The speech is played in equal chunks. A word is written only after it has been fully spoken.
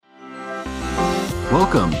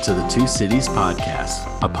Welcome to the Two Cities Podcast,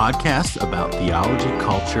 a podcast about theology,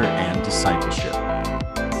 culture, and discipleship.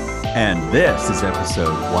 And this is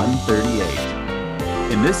episode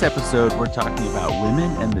 138. In this episode, we're talking about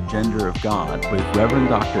women and the gender of God with Reverend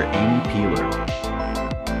Dr. Amy Peeler.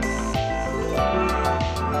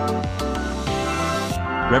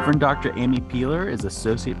 Reverend Dr. Amy Peeler is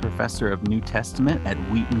Associate Professor of New Testament at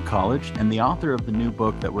Wheaton College and the author of the new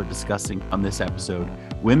book that we're discussing on this episode,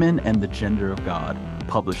 Women and the Gender of God,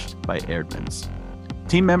 published by Eerdmans.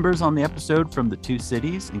 Team members on the episode from the Two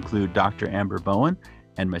Cities include Dr. Amber Bowen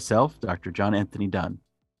and myself, Dr. John Anthony Dunn.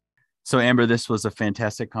 So Amber, this was a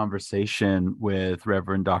fantastic conversation with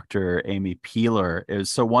Reverend Dr. Amy Peeler. It was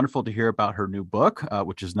so wonderful to hear about her new book,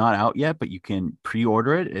 which is not out yet, but you can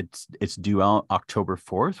pre-order it. It's due out October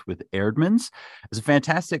 4th with Eerdmans. It's a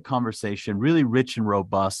fantastic conversation, really rich and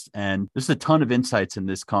robust, and there's a ton of insights in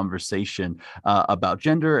this conversation about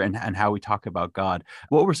gender and how we talk about God.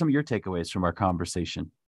 What were some of your takeaways from our conversation?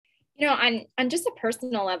 You know, on just a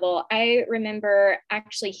personal level, I remember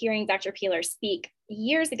actually hearing Dr. Peeler speak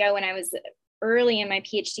years ago when I was early in my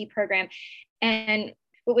PhD program. And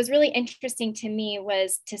what was really interesting to me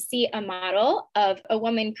was to see a model of a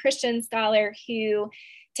woman Christian scholar who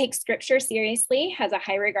takes scripture seriously, has a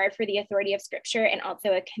high regard for the authority of scripture, and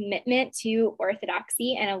also a commitment to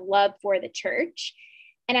orthodoxy and a love for the church.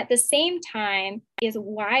 And at the same time is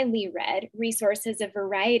widely read, resources a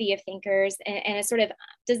variety of thinkers, and a sort of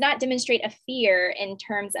does not demonstrate a fear in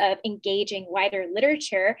terms of engaging wider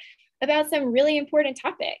literature about some really important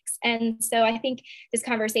topics. And so I think this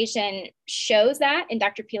conversation shows that in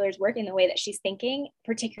Dr. Peeler's work in the way that she's thinking,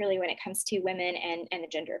 particularly when it comes to women and the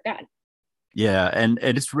gender of God. Yeah, and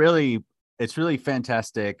it's really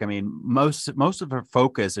fantastic. I mean, most of her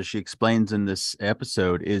focus, as she explains in this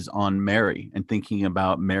episode, is on Mary and thinking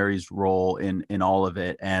about Mary's role in all of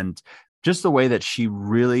it. And just the way that she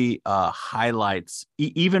really highlights,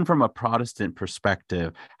 even from a Protestant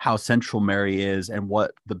perspective, how central Mary is and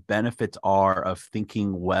what the benefits are of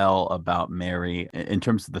thinking well about Mary in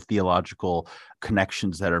terms of the theological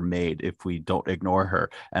connections that are made if we don't ignore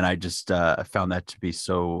her. And I just found that to be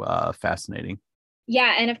so fascinating.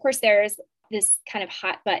 Yeah. And of course, there's this kind of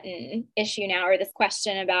hot button issue now, or this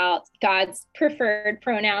question about God's preferred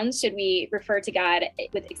pronouns. Should we refer to God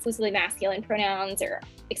with exclusively masculine pronouns or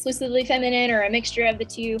exclusively feminine or a mixture of the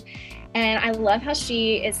two? And I love how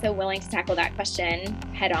she is so willing to tackle that question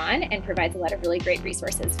head on and provides a lot of really great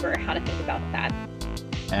resources for how to think about that.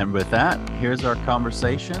 And with that, here's our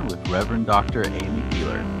conversation with Reverend Dr. Amy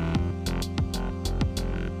Peeler.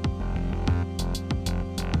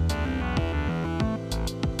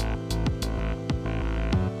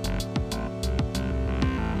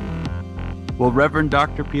 Well, Reverend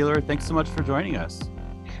Dr. Peeler, thanks so much for joining us.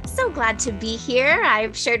 So glad to be here.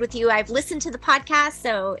 I've shared with you, I've listened to the podcast,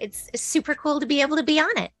 so it's super cool to be able to be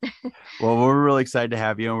on it. Well, we're really excited to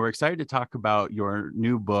have you, and we're excited to talk about your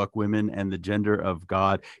new book, Women and the Gender of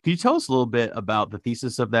God. Can you tell us a little bit about the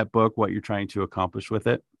thesis of that book, what you're trying to accomplish with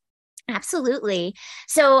it? Absolutely.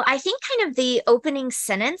 So I think kind of the opening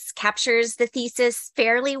sentence captures the thesis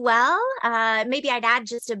fairly well. Maybe I'd add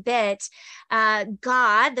just a bit.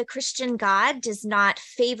 God, the Christian God, does not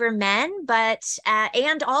favor men, but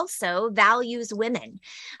and also values women.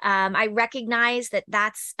 I recognize that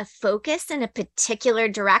that's a focus in a particular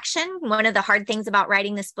direction. One of the hard things about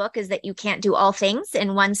writing this book is that you can't do all things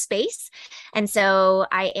in one space. And so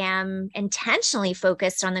I am intentionally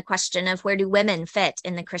focused on the question of where do women fit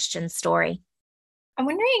in the Christian story. I'm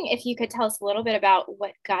wondering if you could tell us a little bit about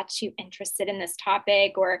what got you interested in this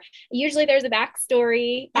topic, or usually there's a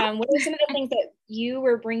backstory. What are some of the things that you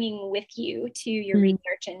were bringing with you to your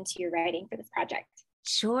research and to your writing for this project?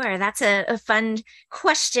 Sure. That's a fun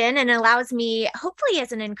question, and allows me, hopefully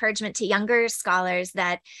as an encouragement to younger scholars,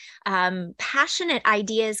 that passionate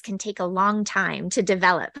ideas can take a long time to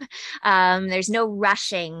develop. There's no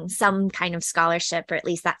rushing some kind of scholarship, or at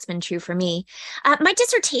least that's been true for me. My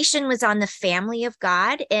dissertation was on the family of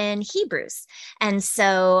God in Hebrews. And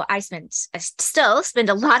so I still spend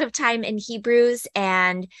a lot of time in Hebrews,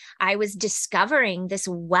 and I was discovering this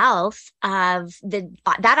wealth of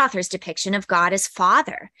that author's depiction of God as Father.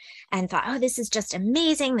 And thought, oh, this is just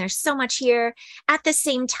amazing. There's so much here. At the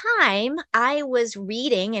same time, I was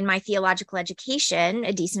reading in my theological education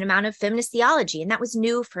a decent amount of feminist theology, and that was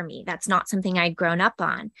new for me. That's not something I'd grown up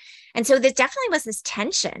on. And so there definitely was this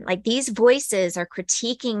tension. Like, these voices are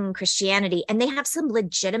critiquing Christianity, and they have some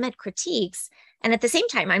legitimate critiques And at the same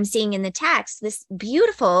time, I'm seeing in the text this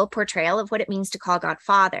beautiful portrayal of what it means to call God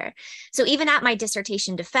Father. So even at my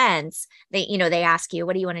dissertation defense, they ask you,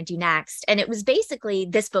 what do you want to do next? And it was basically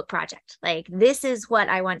this book project. Like, this is what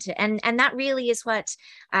I want to, and that really is what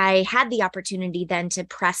I had the opportunity then to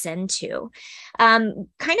press into. Kind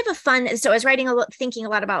of a fun, so I was thinking a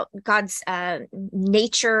lot about God's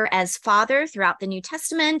nature as Father throughout the New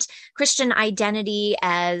Testament, Christian identity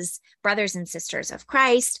as brothers and sisters of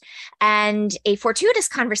Christ, and a fortuitous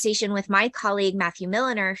conversation with my colleague, Matthew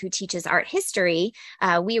Milliner, who teaches art history.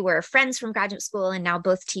 We were friends from graduate school and now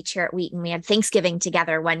both teach here at Wheaton. We had Thanksgiving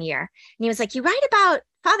together one year. And he was like, you write about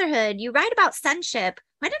fatherhood, you write about sonship.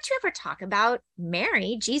 Why don't you ever talk about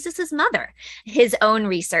Mary, Jesus's mother? His own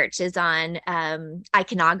research is on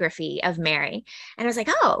iconography of Mary. And I was like,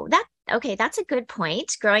 that's a good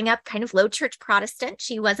point. Growing up kind of low church Protestant,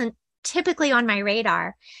 she wasn't typically on my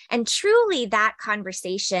radar. And truly that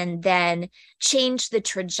conversation then changed the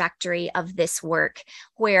trajectory of this work,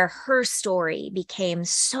 where her story became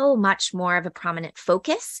so much more of a prominent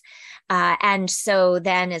focus. And so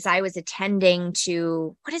then as I was attending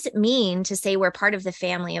to what does it mean to say we're part of the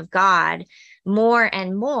family of God, more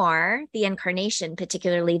and more the incarnation,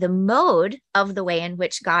 particularly the mode of the way in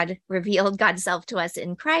which God revealed God's self to us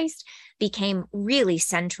in Christ, became really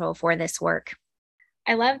central for this work.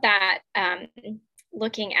 I love that,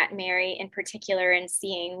 looking at Mary in particular and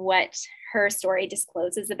seeing what her story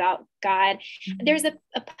discloses about God. Mm-hmm. There's a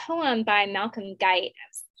poem by Malcolm Guite. I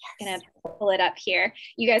was going to pull it up here.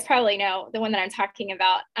 You guys probably know the one that I'm talking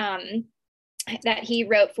about, that he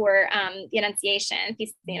wrote for the Annunciation,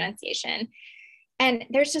 Feast of the Annunciation. And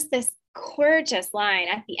there's just this gorgeous line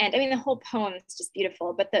at the end. I mean, the whole poem is just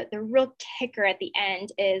beautiful, but the real kicker at the end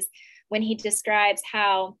is when he describes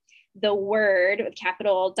how the Word, with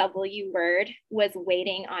capital W word, was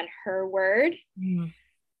waiting on her word,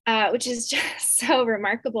 which is just so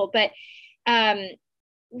remarkable, but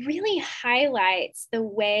really highlights the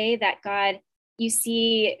way that God, you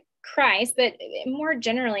see Christ, but more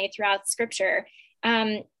generally throughout Scripture,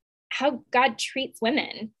 how God treats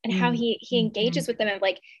women and how he engages with them, of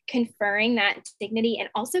like conferring that dignity and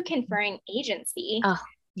also conferring agency.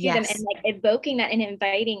 Yes. Them, and like evoking that and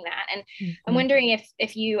inviting that. And I'm wondering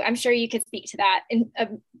if I'm sure you could speak to that in a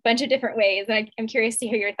bunch of different ways. And I'm curious to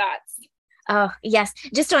hear your thoughts. Oh, yes.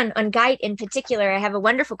 Just on Guite in particular, I have a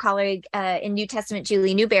wonderful colleague in New Testament,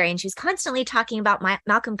 Julie Newberry, and she's constantly talking about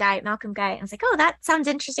Malcolm Guite. I was like, oh, that sounds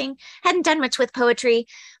interesting. Hadn't done much with poetry,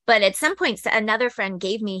 but at some point, another friend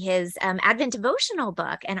gave me his Advent devotional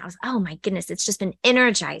book, and I was, oh my goodness, it's just been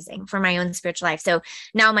energizing for my own spiritual life. So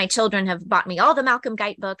now my children have bought me all the Malcolm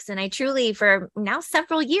Guite books, and I truly, for now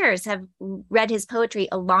several years, have read his poetry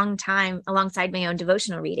a long time alongside my own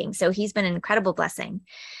devotional reading. So he's been an incredible blessing.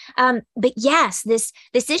 But yes, this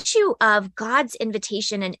issue of God's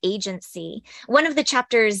invitation and agency. One of the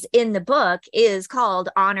chapters in the book is called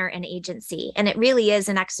Honor and Agency, and it really is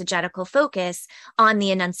an exegetical focus on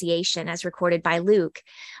the Annunciation as recorded by Luke.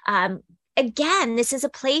 Again, this is a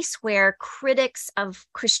place where critics of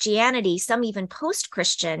Christianity, some even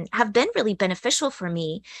post-Christian, have been really beneficial for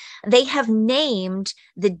me. They have named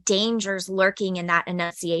the dangers lurking in that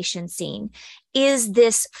Annunciation scene. Is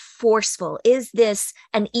this forceful? Is this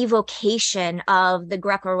an evocation of the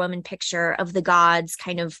Greco-Roman picture of the gods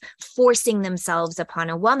kind of forcing themselves upon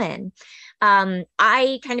a woman?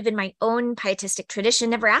 I kind of in my own pietistic tradition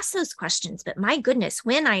never asked those questions, but my goodness,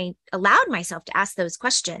 when I allowed myself to ask those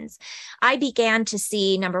questions, I began to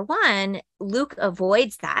see, number one, Luke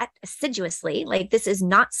avoids that assiduously. Like, this is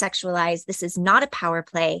not sexualized. This is not a power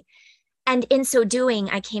play. And in so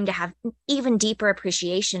doing, I came to have even deeper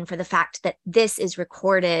appreciation for the fact that this is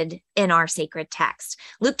recorded in our sacred text.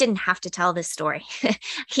 Luke didn't have to tell this story.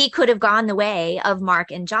 He could have gone the way of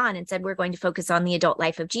Mark and John and said, we're going to focus on the adult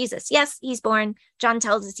life of Jesus. Yes, he's born. John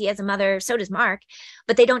tells us he has a mother, so does Mark,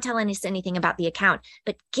 but they don't tell us anything about the account.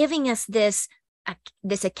 But giving us this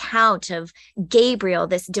account of Gabriel,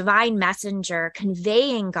 this divine messenger,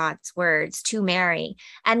 conveying God's words to Mary,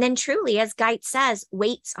 and then truly, as Guite says,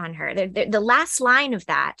 waits on her. The last line of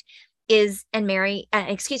that is, and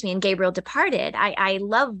Gabriel departed. I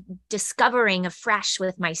love discovering afresh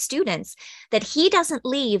with my students that he doesn't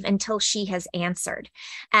leave until she has answered.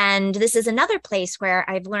 And this is another place where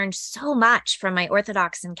I've learned so much from my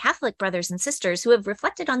Orthodox and Catholic brothers and sisters who have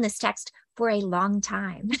reflected on this text for a long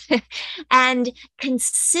time and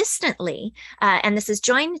consistently, and this is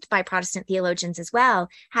joined by Protestant theologians as well,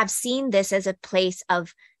 have seen this as a place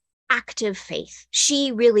of active faith.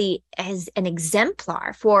 She really is an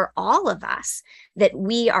exemplar for all of us, that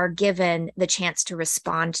we are given the chance to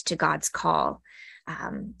respond to God's call.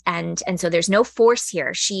 And so there's no force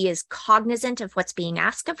here. She is cognizant of what's being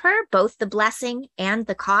asked of her, both the blessing and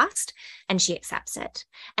the cost, and she accepts it.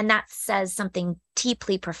 And that says something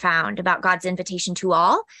deeply profound about God's invitation to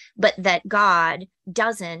all, but that God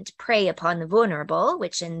doesn't prey upon the vulnerable,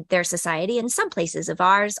 which in their society, in some places of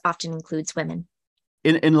ours, often includes women.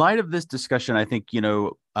 In light of this discussion, I think,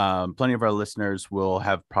 plenty of our listeners will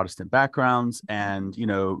have Protestant backgrounds and,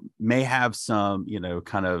 may have some,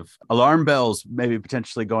 kind of alarm bells maybe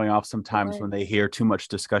potentially going off sometimes when they hear too much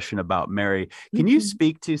discussion about Mary. Can you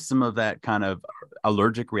speak to some of that kind of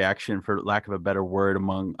allergic reaction, for lack of a better word,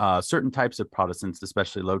 among certain types of Protestants,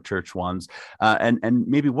 especially low church ones, and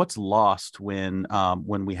maybe what's lost when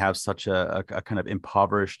we have such a kind of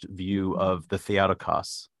impoverished view of the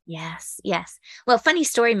Theotokos? Yes. Well, funny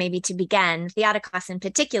story maybe to begin. Theotokos in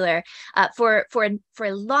particular, for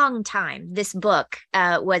a long time, this book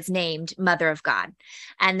was named Mother of God.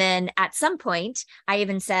 And then at some point, I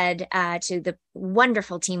even said to the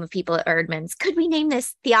wonderful team of people at Erdman's, could we name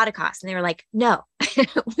this Theotokos? And they were like, no,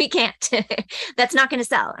 we can't. That's not going to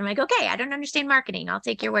sell. I'm like, okay, I don't understand marketing. I'll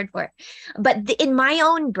take your word for it. But in my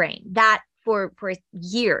own brain, that for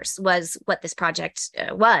years was what this project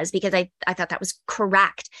was, because I thought that was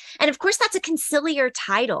correct. And of course, that's a conciliar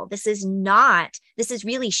title. This is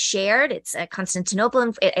really shared. It's Constantinople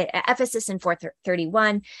and Ephesus in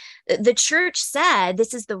 431. The church said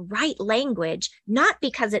this is the right language, not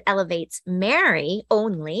because it elevates Mary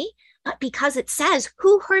only, but because it says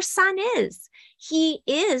who her son is. He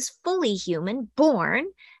is fully human, born,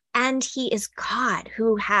 and he is God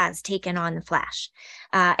who has taken on the flesh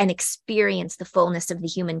and experienced the fullness of the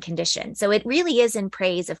human condition. So it really is in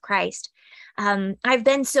praise of Christ. I've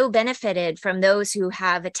been so benefited from those who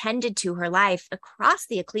have attended to her life across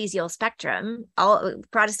the ecclesial spectrum, all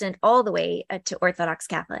Protestant all the way to Orthodox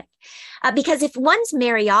Catholic. Because if one's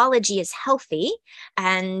Mariology is healthy,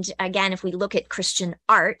 and again, if we look at Christian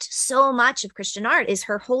art, so much of Christian art is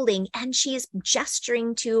her holding, and she is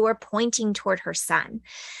gesturing to or pointing toward her son.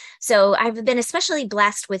 So I've been especially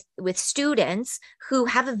blessed with students who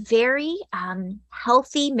have a very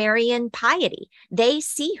healthy Marian piety. They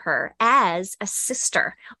see her as a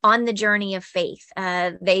sister on the journey of faith.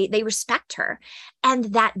 They respect her, and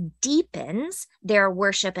that deepens their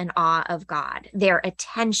worship and awe of God, their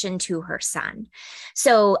attention to her son.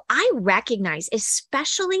 So I recognize,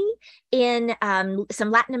 especially in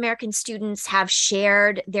some Latin American students have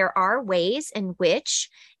shared, there are ways in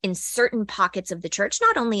which in certain pockets of the church,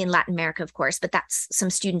 not only in Latin America, of course, but that's some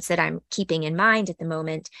students that I'm keeping in mind at the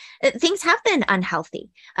moment, things have been unhealthy.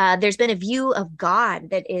 There's been a view of God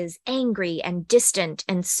that is angry and distant.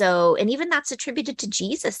 And even that's attributed to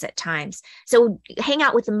Jesus at times. So hang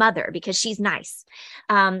out with the mother because she's nice.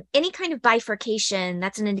 Any kind of bifurcation,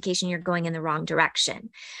 that's an indication you're going in the wrong direction.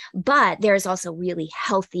 But there's also really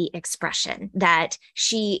healthy expression that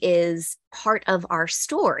she is part of our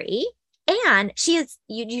story. And she is,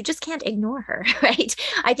 you just can't ignore her, right?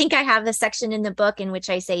 I think I have a section in the book in which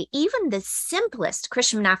I say, even the simplest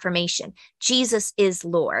Christian affirmation, Jesus is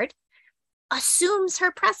Lord, assumes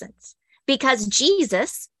her presence, because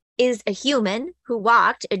Jesus is a human who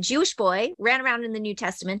walked, a Jewish boy, ran around in the New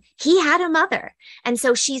Testament. He had a mother. And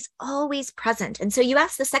so she's always present. And so you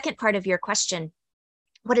asked the second part of your question,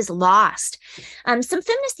 what is lost? Some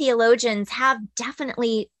feminist theologians have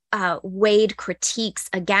definitely weighed critiques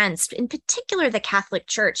against, in particular, the Catholic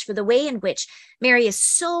Church for the way in which Mary is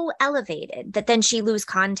so elevated that then she loses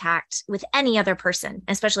contact with any other person,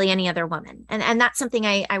 especially any other woman. And that's something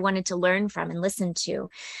I wanted to learn from and listen to.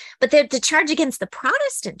 But the charge against the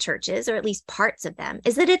Protestant churches, or at least parts of them,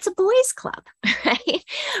 is that it's a boys' club, right?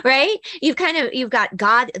 Right? You've got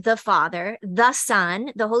God the Father, the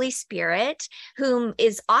Son, the Holy Spirit, whom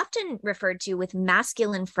is often referred to with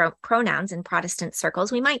masculine pronouns in Protestant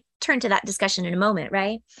circles. We might turn to that discussion in a moment,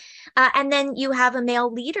 right? And then you have a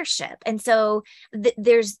male leadership. And so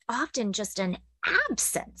there's often just an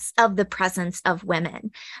absence of the presence of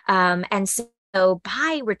women. And so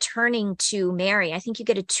by returning to Mary, I think you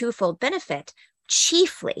get a twofold benefit.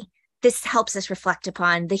 Chiefly, this helps us reflect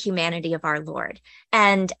upon the humanity of our Lord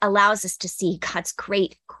and allows us to see God's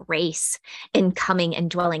great grace in coming and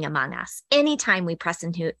dwelling among us. Anytime we press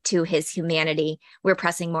into his humanity, we're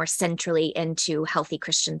pressing more centrally into healthy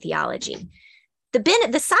Christian theology.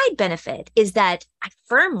 The side benefit is that I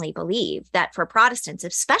firmly believe that for Protestants,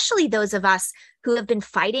 especially those of us who have been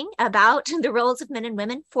fighting about the roles of men and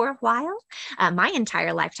women for a while, my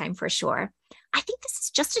entire lifetime for sure, I think this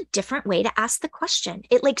is just a different way to ask the question.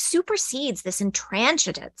 It supersedes this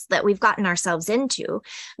intransigence that we've gotten ourselves into,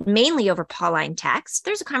 mainly over Pauline texts.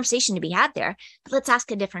 There's a conversation to be had there, but let's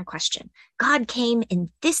ask a different question. God came in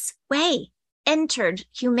this way. entered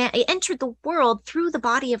the world through the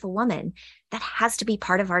body of a woman, that has to be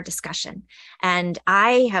part of our discussion. And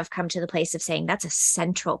I have come to the place of saying that's a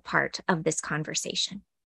central part of this conversation.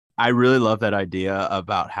 I really love that idea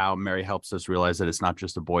about how Mary helps us realize that it's not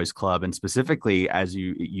just a boys' club, and specifically, as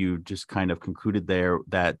you just kind of concluded there,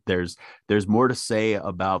 that there's more to say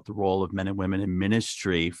about the role of men and women in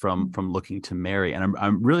ministry from looking to Mary, and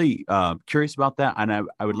I'm really curious about that, and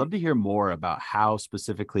I would love to hear more about how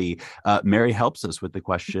specifically Mary helps us with the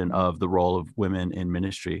question of the role of women in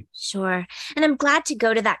ministry. Sure, and I'm glad to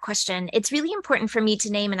go to that question. It's really important for me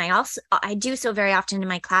to name, and I do so very often in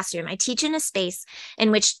my classroom. I teach in a space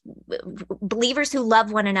in which believers who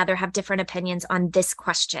love one another have different opinions on this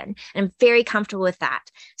question. And I'm very comfortable with that.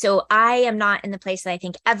 So I am not in the place that I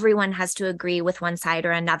think everyone has to agree with one side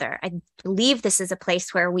or another. I believe this is a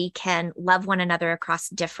place where we can love one another across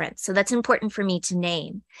difference. So that's important for me to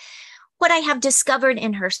name. What I have discovered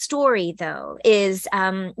in her story, though, is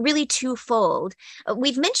really twofold.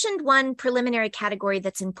 We've mentioned one preliminary category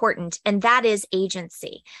that's important, and that is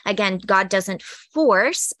agency. Again, God doesn't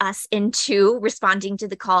force us into responding to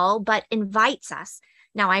the call, but invites us.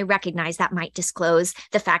 Now, I recognize that might disclose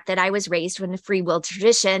the fact that I was raised in a free will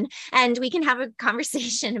tradition, and we can have a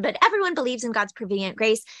conversation, but everyone believes in God's prevenient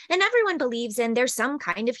grace, and everyone believes in there's some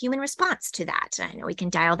kind of human response to that. I know we can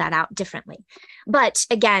dial that out differently. But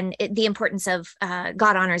again, the importance of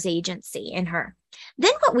God honors agency in her.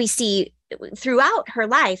 Then what we see throughout her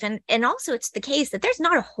life, and also it's the case that there's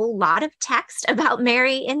not a whole lot of text about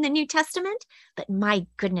Mary in the New Testament, but my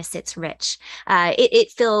goodness, it's rich.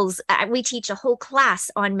 It fills, we teach a whole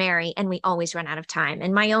class on Mary and we always run out of time.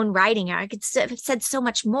 In my own writing, I could have said so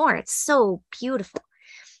much more. It's so beautiful.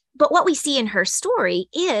 But what we see in her story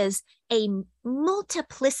is a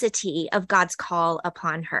multiplicity of God's call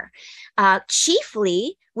upon her.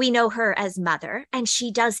 Chiefly, we know her as mother, and she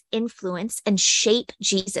does influence and shape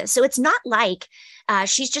Jesus. So it's not like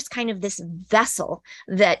she's just kind of this vessel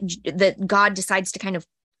that God decides to kind of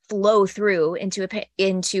flow through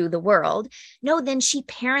into the world. No, then she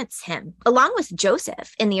parents him along with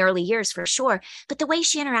Joseph in the early years for sure. But the way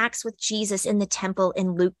she interacts with Jesus in the temple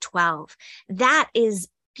in Luke 12, that is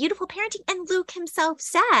beautiful parenting. And Luke himself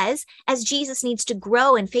says, as Jesus needs to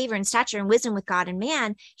grow in favor and stature and wisdom with God and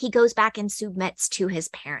man, he goes back and submits to his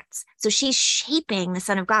parents. So she's shaping the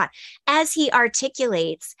Son of God. As he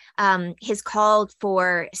articulates his call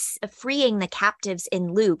for freeing the captives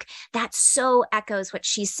in Luke, that so echoes what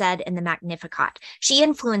she said in the Magnificat. She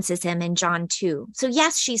influences him in John 2. So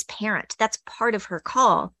yes, she's parent. That's part of her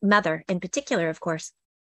call, mother in particular, of course.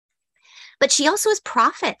 But she also is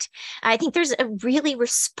prophet. I think there's a really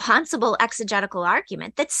responsible exegetical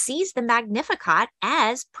argument that sees the Magnificat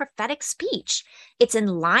as prophetic speech. It's in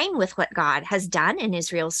line with what God has done in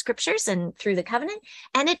Israel's scriptures and through the covenant,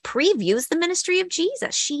 and it previews the ministry of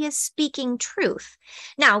Jesus. She is speaking truth.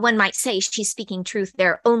 Now, one might say she's speaking truth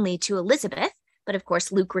there only to Elizabeth, but of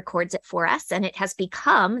course, Luke records it for us, and it has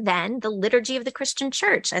become then the liturgy of the Christian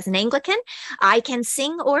church. As an Anglican, I can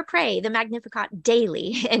sing or pray the Magnificat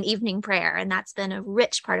daily in evening prayer, and that's been a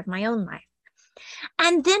rich part of my own life.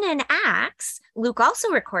 And then in Acts, Luke also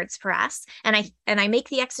records for us, and I make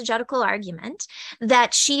the exegetical argument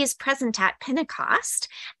that she is present at Pentecost,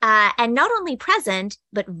 and not only present,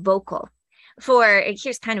 but vocal. For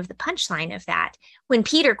here's kind of the punchline of that. When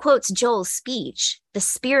Peter quotes Joel's speech, the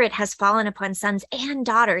Spirit has fallen upon sons and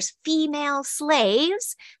daughters, female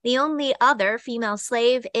slaves. The only other female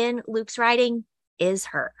slave in Luke's writing is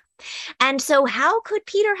her. And so how could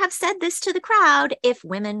Peter have said this to the crowd if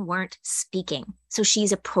women weren't speaking? So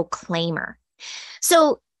she's a proclaimer.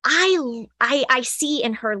 So I see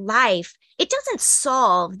in her life, it doesn't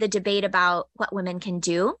solve the debate about what women can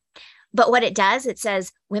do. But what it does, it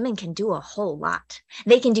says women can do a whole lot.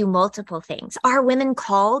 They can do multiple things. Are women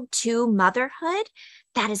called to motherhood?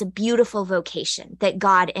 That is a beautiful vocation that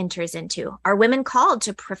God enters into. Are women called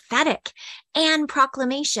to prophetic and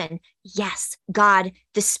proclamation? Yes, God,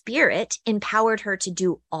 the Spirit, empowered her to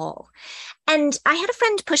do all. And I had a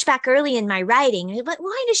friend push back early in my writing, but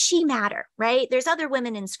why does she matter, right? There's other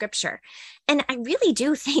women in Scripture. And I really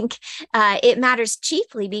do think it matters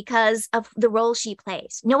chiefly because of the role she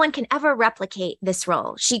plays. No one can ever replicate this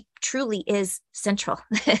role. She truly is central.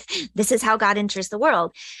 This is how God enters the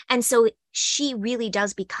world. And so she really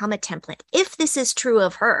does become a template. If this is true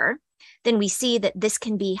of her, then we see that this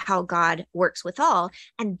can be how God works with all.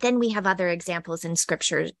 And then we have other examples in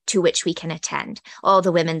Scripture to which we can attend, all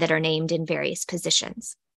the women that are named in various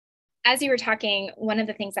positions. As you were talking, one of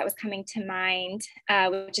the things that was coming to mind,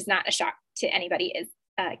 which is not a shock to anybody, is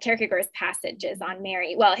Kierkegaard's passages on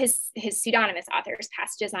Mary. Well, his pseudonymous author's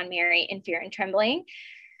passages on Mary in Fear and Trembling.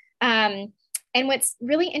 And what's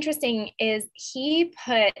really interesting is he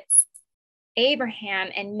puts Abraham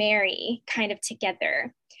and Mary kind of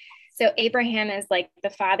together. So Abraham is like the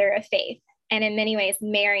father of faith. And in many ways,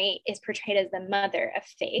 Mary is portrayed as the mother of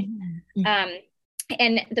faith. Mm-hmm.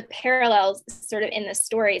 And the parallels sort of in the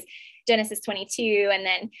stories, Genesis 22, and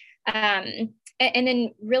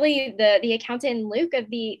then really the account in Luke of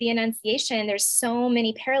the Annunciation, there's so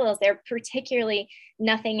many parallels there, particularly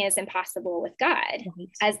nothing is impossible with God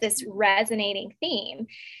as this resonating theme.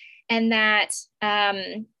 And that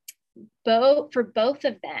for both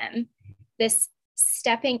of them, this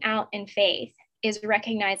stepping out in faith is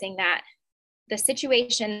recognizing that the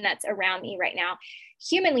situation that's around me right now,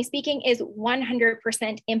 humanly speaking, is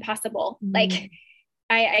 100% impossible. Mm-hmm. Like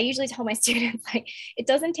I usually tell my students, like, it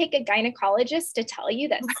doesn't take a gynecologist to tell you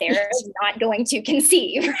that Sarah is not going to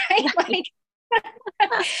conceive, right? Like,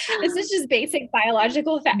 this is just basic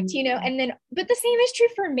biological fact, you know, and then, but the same is true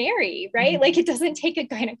for Mary, right? Like, it doesn't take a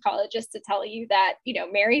gynecologist to tell you that, you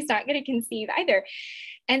know, Mary's not going to conceive either.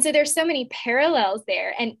 And so there's so many parallels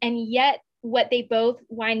there. And yet what they both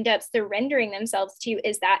wind up surrendering themselves to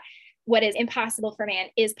is that what is impossible for man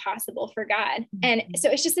is possible for God. And so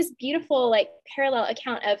it's just this beautiful, like, parallel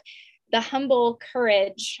account of the humble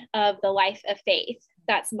courage of the life of faith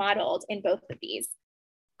that's modeled in both of these.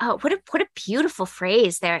 Oh, what a beautiful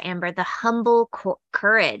phrase there, Amber, the humble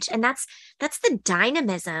courage. And that's the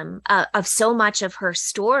dynamism of so much of her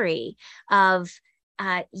story of,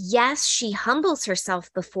 yes, she humbles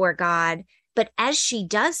herself before God, but as she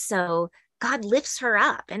does so, God lifts her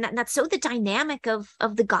up. And that's so the dynamic of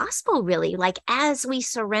the gospel, really. Like, as we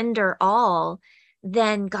surrender all,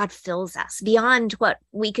 then God fills us beyond what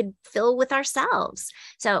we could fill with ourselves.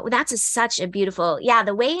 So that's such a beautiful,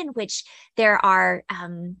 the way in which there are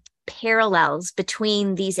parallels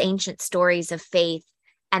between these ancient stories of faith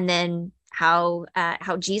and then how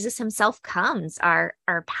Jesus himself comes are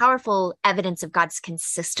powerful evidence of God's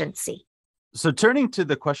consistency. So turning to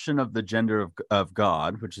the question of the gender of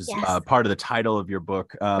God, which is part of the title of your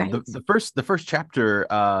book, right. the first chapter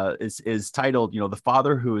is titled, you know, the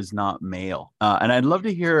Father who is not male, and I'd love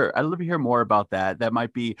to hear more about that. That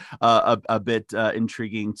might be a bit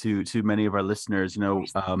intriguing to many of our listeners. You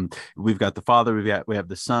know, we've got the Father, we have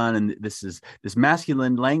the Son, and this is this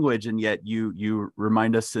masculine language, and yet you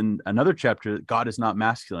remind us in another chapter that God is not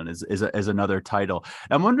masculine is another title.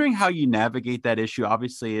 I'm wondering how you navigate that issue.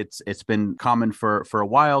 Obviously, it's been common for a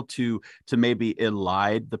while to maybe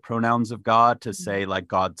elide the pronouns of God, to say like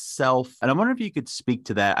God's self. And I wonder if you could speak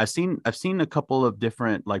to that. I've seen a couple of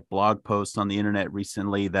different like blog posts on the internet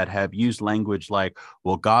recently that have used language like,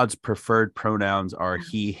 well, God's preferred pronouns are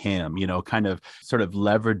he, him, you know, kind of sort of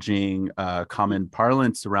leveraging common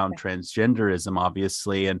parlance around transgenderism,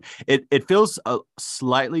 obviously. And it feels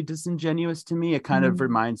slightly disingenuous to me. It kind of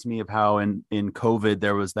reminds me of how in COVID,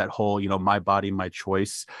 there was that whole, you know, my body, my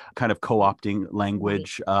choice kind of co-opting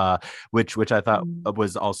language, which I thought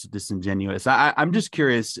was also disingenuous. I'm just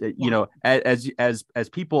curious, you know, as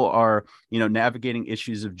people are, you know, navigating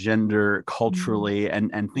issues of gender culturally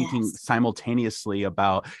and thinking simultaneously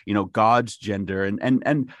about, you know, God's gender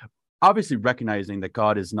and obviously recognizing that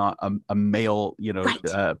God is not a male, you know,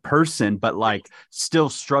 person, but like still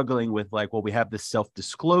struggling with like, well, we have this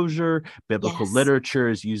self-disclosure, biblical literature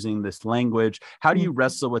is using this language. How do you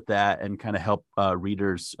wrestle with that and kind of help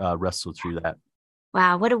readers wrestle through that?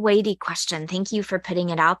 Wow, what a weighty question. Thank you for putting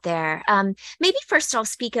it out there. Maybe first I'll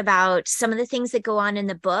speak about some of the things that go on in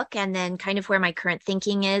the book and then kind of where my current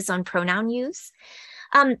thinking is on pronoun use.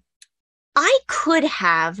 I could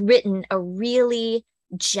have written a really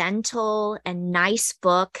gentle and nice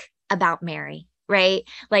book about Mary, right?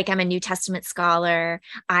 Like, I'm a New Testament scholar.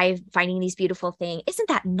 I'm finding these beautiful things. Isn't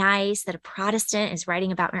that nice that a Protestant is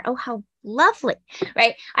writing about Mary? Oh, how lovely,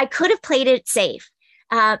 right? I could have played it safe.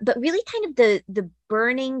 But really kind of the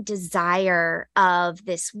burning desire of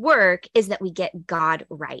this work is that we get God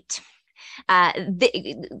right.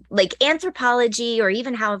 Like anthropology, or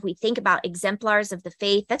even how if we think about exemplars of the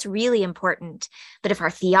faith, that's really important. But if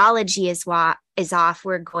our theology is off,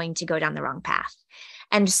 we're going to go down the wrong path.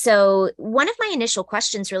 And so one of my initial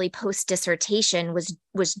questions really post dissertation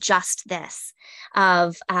was just this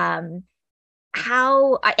of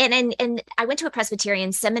how, and I went to a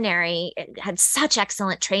Presbyterian seminary, had such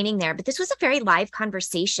excellent training there, but this was a very live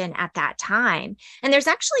conversation at that time. And there's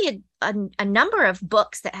actually a number of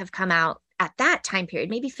books that have come out at that time period,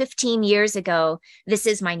 maybe 15 years ago. This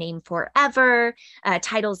Is My Name Forever,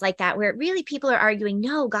 titles like that, where really people are arguing,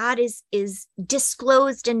 no, God is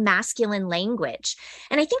disclosed in masculine language.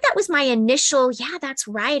 And I think that was my initial, that's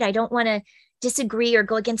right. I don't want to disagree or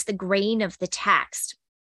go against the grain of the text.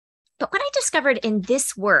 But what I discovered in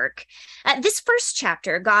this work, this first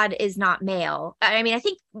chapter, God is not male. I mean, I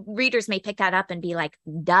think readers may pick that up and be like,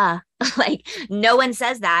 duh, like no one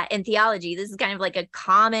says that in theology. This is kind of like a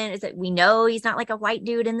common, is that we know he's not like a white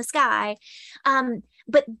dude in the sky.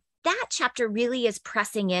 But that chapter really is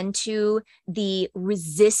pressing into the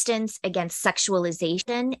resistance against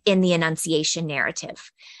sexualization in the Annunciation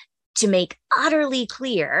narrative, to make utterly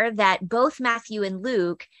clear that both Matthew and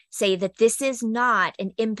Luke say that this is not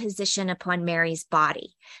an imposition upon Mary's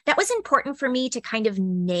body. That was important for me to kind of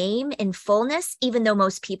name in fullness, even though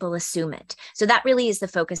most people assume it. So that really is the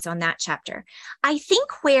focus on that chapter. I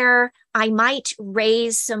think where I might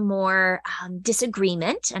raise some more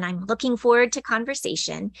disagreement, and I'm looking forward to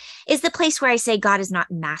conversation, is the place where I say God is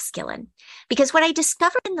not masculine. Because what I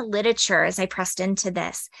discovered in the literature as I pressed into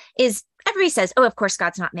this is everybody says, oh, of course,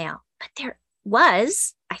 God's not male. But there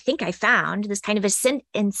was, I think I found, this kind of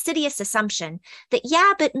insidious assumption that,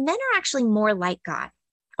 yeah, but men are actually more like God,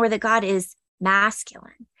 or that God is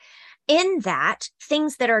masculine. In that,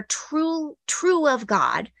 things that are true of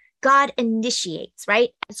God, God initiates, right?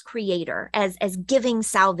 As creator, as giving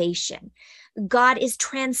salvation. God is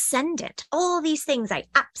transcendent. All these things I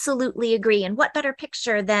absolutely agree. And what better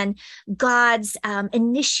picture than God's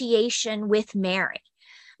initiation with Mary?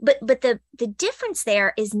 But the difference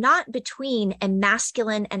there is not between a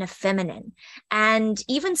masculine and a feminine. And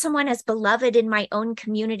even someone as beloved in my own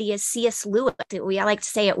community as C.S. Lewis, I like to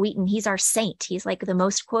say at Wheaton, he's our saint. He's like the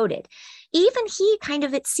most quoted. Even he kind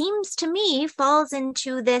of, it seems to me, falls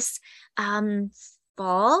into this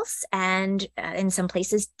false and in some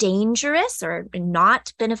places dangerous or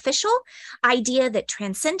not beneficial idea that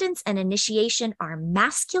transcendence and initiation are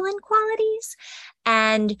masculine qualities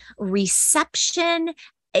and reception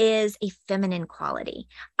is a feminine quality.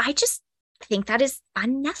 I just think that is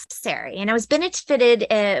unnecessary. And I was benefited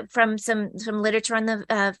from some literature on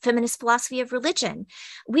the feminist philosophy of religion.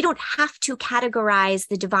 We don't have to categorize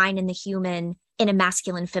the divine and the human in a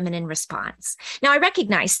masculine feminine response. Now, I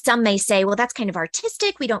recognize some may say, well, that's kind of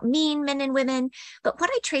artistic. We don't mean men and women. But what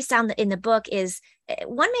I trace down in the book is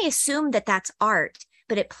one may assume that that's art,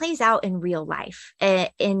 but it plays out in real life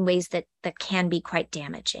in ways that can be quite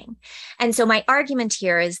damaging. And so my argument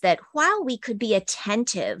here is that while we could be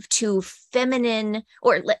attentive to feminine,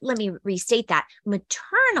 or let me restate that,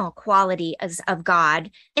 maternal quality of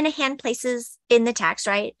God in a hand places in the text,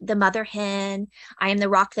 right? The mother hen, I am the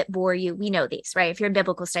rock that bore you. We know these, right? If you're in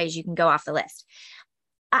biblical studies, you can go off the list.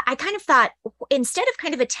 I kind of thought, instead of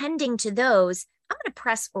kind of attending to those, I'm going to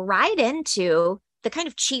press right into the kind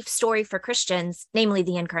of chief story for Christians, namely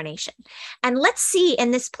the incarnation. And let's see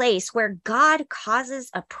in this place where God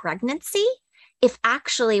causes a pregnancy, if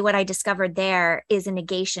actually what I discovered there is a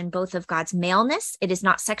negation both of God's maleness, it is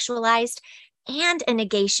not sexualized, and a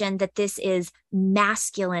negation that this is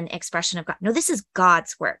masculine expression of God. No, this is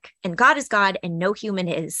God's work, and God is God and no human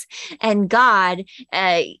is. And God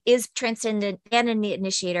is transcendent and an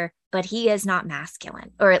initiator, but he is not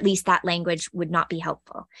masculine, or at least that language would not be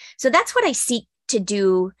helpful. So that's what I seek to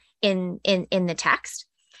do in the text.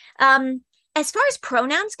 As far as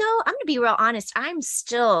pronouns go, I'm going to be real honest. I'm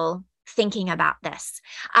still thinking about this.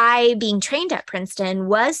 I, being trained at Princeton,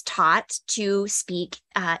 was taught to speak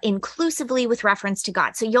inclusively with reference to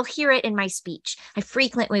God. So you'll hear it in my speech. I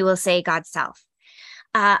frequently will say God's self.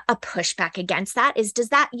 A pushback against that is, does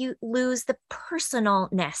that you lose the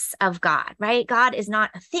personalness of God, right? God is not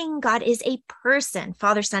a thing. God is a person,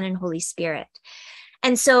 Father, Son, and Holy Spirit.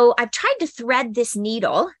 And so I've tried to thread this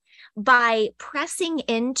needle by pressing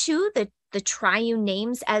into the triune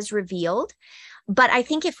names as revealed. But I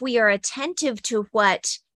think if we are attentive to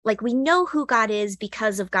we know who God is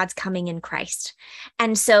because of God's coming in Christ.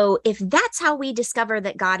 And so if that's how we discover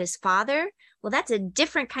that God is Father, well, that's a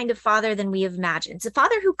different kind of Father than we have imagined. It's a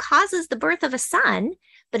Father who causes the birth of a son,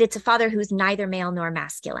 but it's a Father who's neither male nor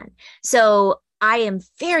masculine. So I am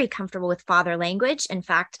very comfortable with Father language. In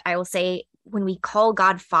fact, I will say, when we call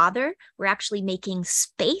God Father, we're actually making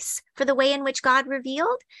space for the way in which God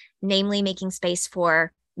revealed, namely making space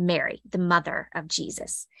for Mary, the mother of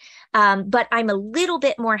Jesus. But I'm a little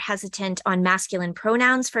bit more hesitant on masculine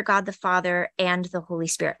pronouns for God the Father and the Holy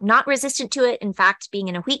Spirit. Not resistant to it. In fact, being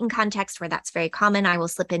in a Wheaton context where that's very common, I will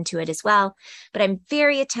slip into it as well. But I'm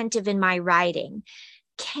very attentive in my writing.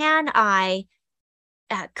 Can I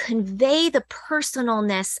convey the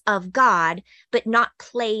personalness of God, but not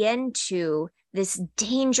play into this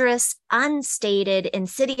dangerous, unstated,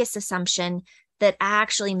 insidious assumption that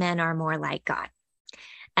actually men are more like God?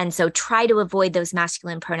 And so try to avoid those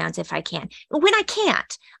masculine pronouns if I can. When I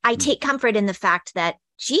can't, I take comfort in the fact that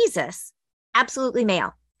Jesus, absolutely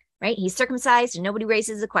male, right? He's circumcised and nobody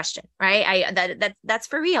raises a question, right? That's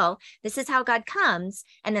for real. This is how God comes.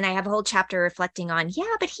 And then I have a whole chapter reflecting on,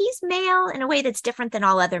 yeah, but he's male in a way that's different than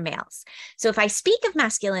all other males. So if I speak of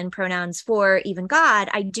masculine pronouns for even God,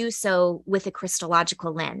 I do so with a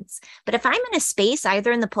Christological lens. But if I'm in a space,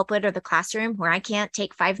 either in the pulpit or the classroom, where I can't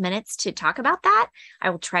take 5 minutes to talk about that, I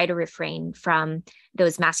will try to refrain from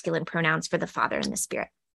those masculine pronouns for the Father and the Spirit.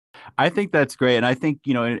 I think that's great. And I think,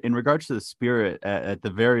 in regards to the Spirit, at the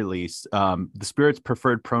very least, the Spirit's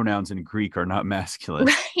preferred pronouns in Greek are not masculine.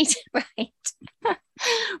 Right.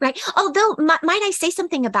 Right. Although, might I say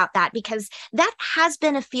something about that? Because that has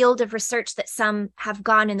been a field of research that some have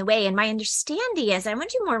gone in the way. And my understanding is, I want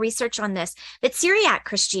to do more research on this, that Syriac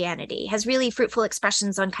Christianity has really fruitful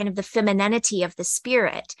expressions on kind of the femininity of the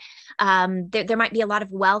Spirit. There might be a lot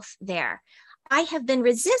of wealth there. I have been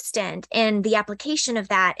resistant in the application of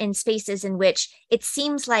that in spaces in which it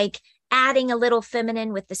seems like adding a little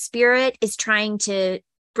feminine with the Spirit is trying to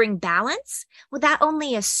bring balance. Well, that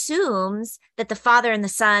only assumes that the Father and the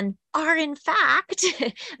Son are in fact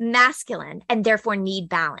masculine and therefore need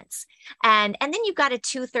balance. And then you've got a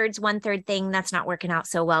 2/3, 1/3 thing that's not working out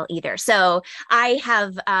so well either. So I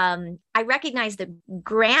recognize the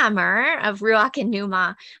grammar of Ruach and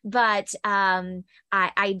Pneuma, but I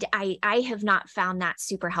have not found that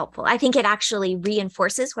super helpful. I think it actually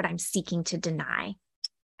reinforces what I'm seeking to deny.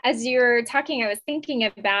 As you're talking, I was thinking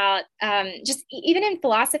about just even in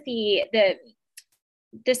philosophy,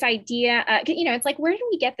 this idea, it's like, where do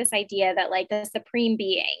we get this idea that like the supreme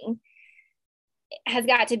being has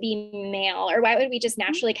got to be male, or why would we just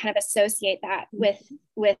naturally kind of associate that with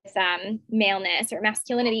maleness or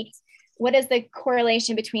masculinity? What is the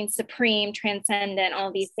correlation between supreme, transcendent,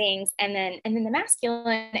 all these things, and then the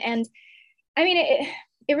masculine? And I mean,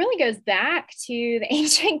 it really goes back to the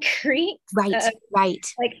ancient Greeks. Right.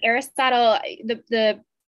 Like Aristotle, the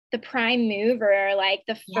prime mover, like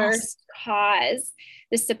the first cause,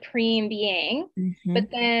 the supreme being. Mm-hmm.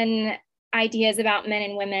 But then ideas about men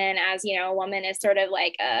and women as, a woman is sort of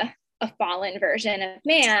like a fallen version of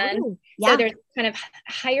man. So there's kind of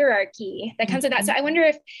hierarchy that comes with that. So I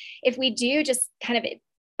wonder if we do just kind of,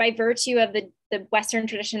 by virtue of the Western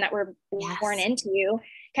tradition that we're born into,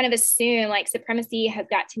 kind of assume like supremacy has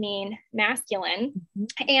got to mean masculine.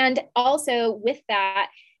 Mm-hmm. And also with that,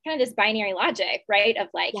 kind of this binary logic, right? Of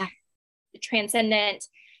like transcendent,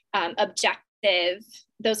 objective,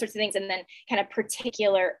 those sorts of things. And then kind of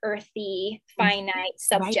particular, earthy, finite,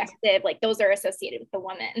 subjective, like those are associated with the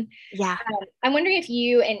woman. Yeah. I'm wondering if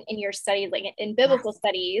you, in your studies, like in biblical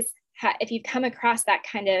studies, if you've come across that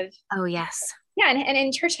kind of. Oh, yes. Yeah. And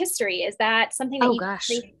in church history, is that something that you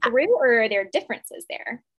see through, or are there differences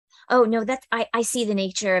there? Oh, no, I see the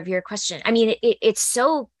nature of your question. I mean, it's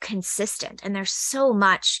so consistent, and there's so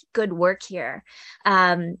much good work here.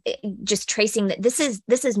 Just tracing that this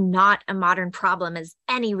is not a modern problem, as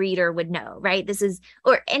any reader would know, right? Notice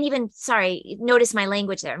my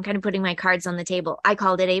language there. I'm kind of putting my cards on the table. I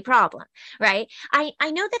called it a problem, right?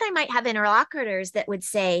 I know that I might have interlocutors that would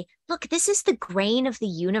say, look, this is the grain of the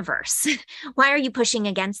universe. Why are you pushing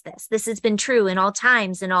against this? This has been true in all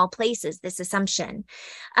times, in all places, this assumption.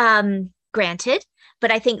 Granted,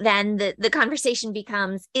 but I think then the conversation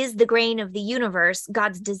becomes, is the grain of the universe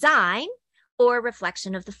God's design or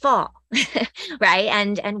reflection of the fall, right?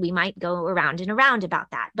 And we might go around and around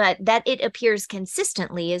about that, but that it appears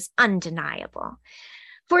consistently is undeniable.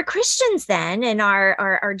 For Christians then, and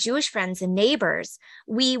our Jewish friends and neighbors,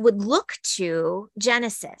 we would look to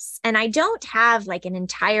Genesis. And I don't have like an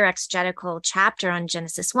entire exegetical chapter on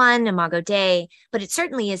Genesis 1, Imago Dei, but it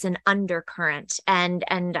certainly is an undercurrent. And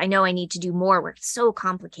I know I need to do more work. It's so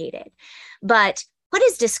complicated. But what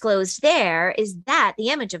is disclosed there is that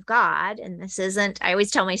the image of God, and this isn't, I always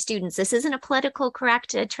tell my students, this isn't a political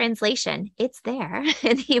correct translation. It's there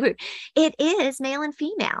in Hebrew. It is male and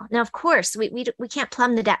female. Now, of course, we can't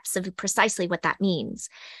plumb the depths of precisely what that means.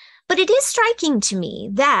 But it is striking to me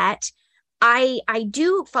that I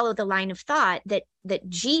do follow the line of thought that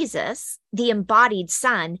Jesus, the embodied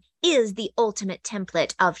Son, is the ultimate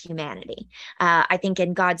template of humanity. I think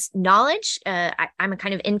in God's knowledge, I'm a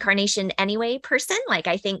kind of incarnation anyway person. Like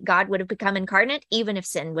I think God would have become incarnate even if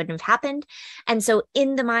sin wouldn't have happened. And so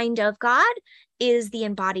in the mind of God is the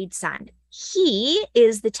embodied Son. He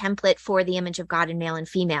is the template for the image of God in male and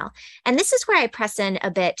female. And this is where I press in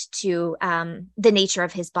a bit to the nature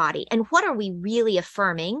of his body. And what are we really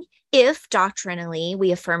affirming if doctrinally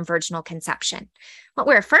we affirm virginal conception? What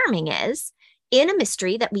we're affirming is, in a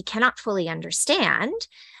mystery that we cannot fully understand,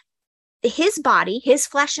 his body, his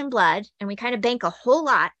flesh and blood, and we kind of bank a whole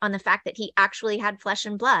lot on the fact that he actually had flesh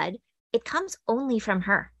and blood, it comes only from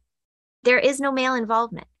her. There is no male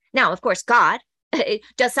involvement. Now, of course, God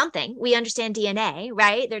does something. We understand DNA,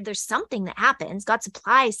 right? There's something that happens. God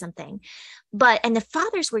supplies something. And the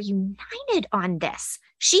fathers were united on this.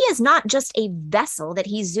 She is not just a vessel that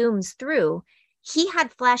he zooms through. He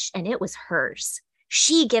had flesh and it was hers.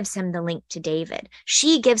 She gives him the link to David.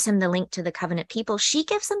 She gives him the link to the covenant people. She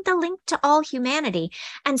gives him the link to all humanity.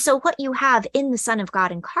 And so what you have in the Son of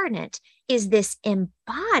God incarnate is this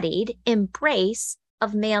embodied embrace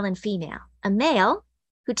of male and female, a male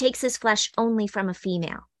who takes his flesh only from a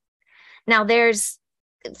female. Now,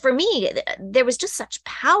 for me, there was just such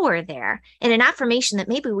power there and an affirmation that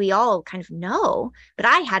maybe we all kind of know, but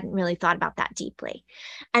I hadn't really thought about that deeply.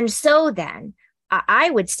 And so then I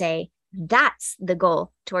would say that's the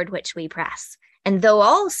goal toward which we press. And though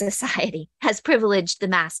all society has privileged the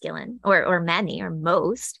masculine, or many or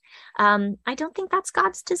most, I don't think that's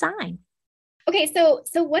God's design. Okay, so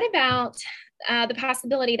what about the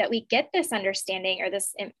possibility that we get this understanding or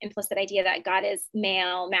this implicit idea that God is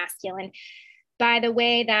male, masculine, by the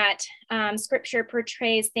way that scripture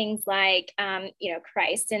portrays things like,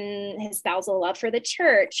 Christ and his spousal love for the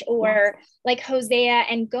church, or like Hosea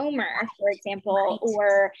and Gomer, for example, right.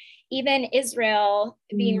 Or even Israel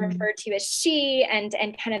being referred to as she, and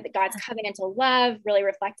kind of God's covenantal love, really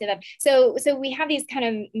reflective of. So we have these kind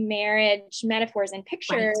of marriage metaphors and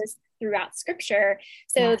pictures throughout scripture.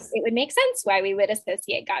 So it would make sense why we would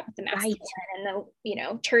associate God with the masculine and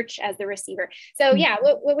the, church as the receiver. So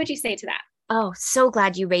what would you say to that? Oh, so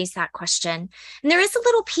glad you raised that question. And there is a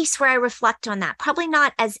little piece where I reflect on that, probably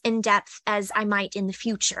not as in depth as I might in the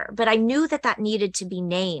future, but I knew that needed to be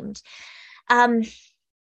named. I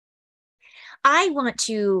want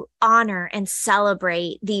to honor and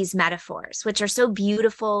celebrate these metaphors, which are so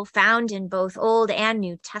beautiful, found in both Old and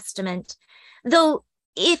New Testament. Though,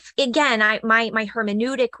 if again, my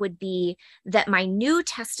hermeneutic would be that my New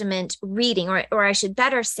Testament reading, or I should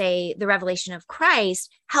better say the revelation of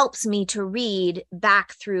Christ, helps me to read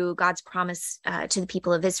back through God's promise to the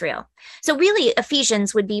people of Israel. So really,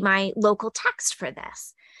 Ephesians would be my local text for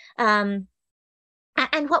this. And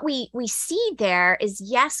what we see there is,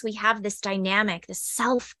 yes, we have this dynamic, this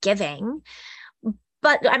self-giving.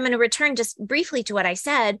 But I'm going to return just briefly to what I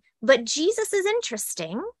said. But Jesus is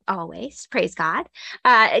interesting, always, praise God,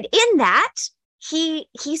 in that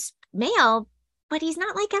he's male, but he's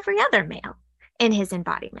not like every other male in his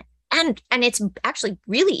embodiment. And it's actually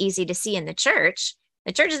really easy to see in the church.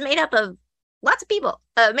 The church is made up of lots of people,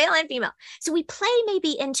 male and female. So we play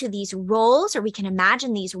maybe into these roles, or we can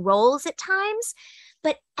imagine these roles at times.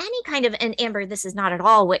 But any kind of, and Amber, this is not at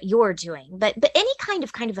all what you're doing, but any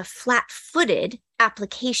kind of a flat-footed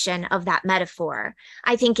application of that metaphor,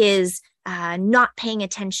 I think is not paying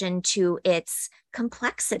attention to its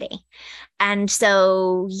complexity. And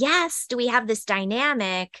so, yes, do we have this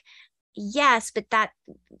dynamic? Yes, but that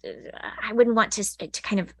I wouldn't want to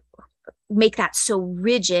kind of make that so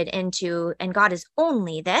rigid into, and God is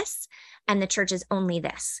only this, and the church is only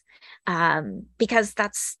this, because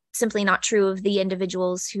that's simply not true of the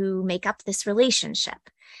individuals who make up this relationship.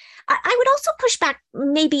 I would also push back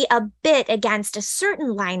maybe a bit against a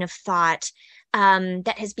certain line of thought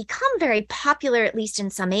that has become very popular, at least in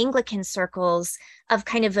some Anglican circles, of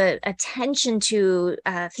kind of a attention to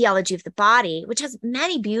theology of the body, which has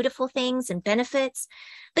many beautiful things and benefits.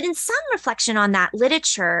 But in some reflection on that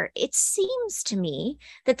literature, it seems to me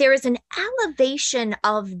that there is an elevation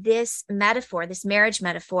of this metaphor, this marriage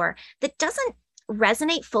metaphor, that doesn't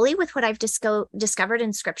resonate fully with what I've discovered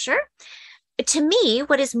in scripture. To me,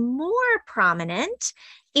 what is more prominent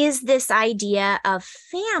is this idea of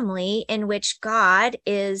family in which God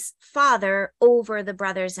is father over the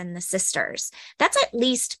brothers and the sisters. That's at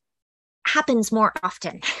least happens more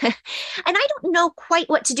often. And I don't know quite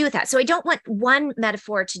what to do with that. So I don't want one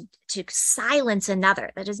metaphor to silence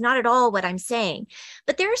another. That is not at all what I'm saying.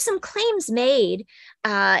 But there are some claims made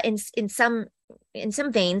in some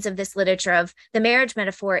veins of this literature of the marriage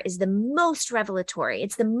metaphor is the most revelatory.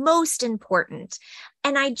 It's the most important.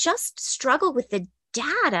 And I just struggle with the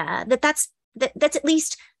data that's at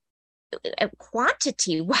least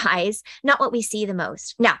quantity wise, not what we see the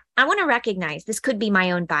most. Now, I want to recognize this could be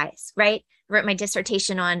my own bias, right? I wrote my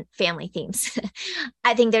dissertation on family themes.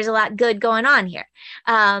 I think there's a lot good going on here.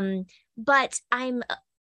 But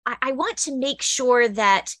I want to make sure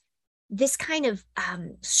that this kind of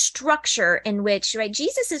structure in which, right,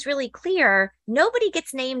 Jesus is really clear, nobody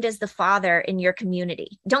gets named as the father in your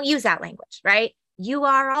community. Don't use that language, right? You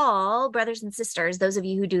are all brothers and sisters, those of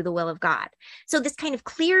you who do the will of God. So this kind of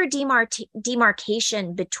clear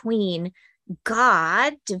demarcation between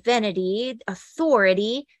God, divinity,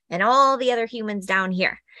 authority, and all the other humans down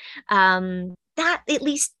here. That that at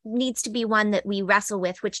least needs to be one that we wrestle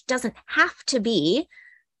with, which doesn't have to be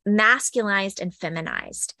masculinized and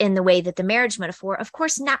feminized in the way that the marriage metaphor, of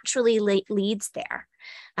course, naturally leads there.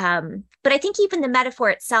 But I think even the metaphor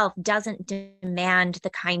itself doesn't demand the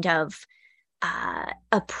kind of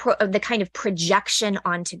projection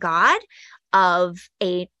onto God of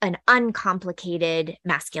an uncomplicated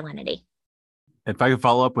masculinity. If I could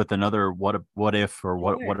follow up with another what if, or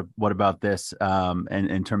Sure. what about this, and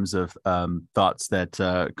in terms of thoughts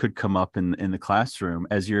that could come up in the classroom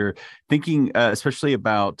as you're thinking, especially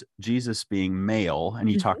about Jesus being male, and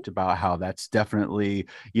you Mm-hmm. talked about how that's definitely,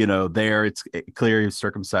 there, it's clear he's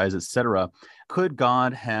circumcised, etc. Could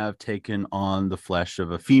God have taken on the flesh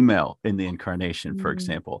of a female in the incarnation, for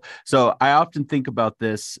example? So I often think about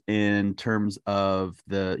this in terms of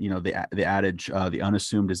the adage, the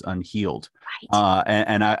unassumed is unhealed. Right.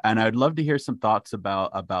 And I'd love to hear some thoughts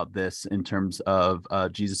about this in terms of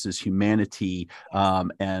Jesus's humanity,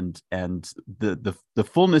 and the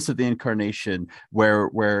fullness of the incarnation,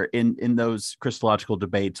 where in those Christological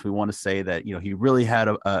debates we want to say that he really had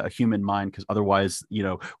a human mind, because otherwise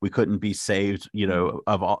we couldn't be saved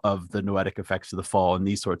of the noetic effects of the fall and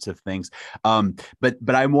these sorts of things. But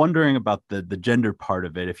I'm wondering about the gender part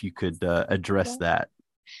of it, if you could address that.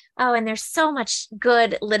 Oh, and there's so much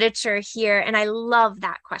good literature here. And I love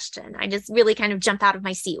that question. I just really kind of jump out of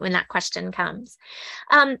my seat when that question comes.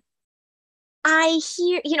 I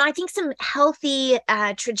hear, I think some healthy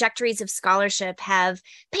trajectories of scholarship have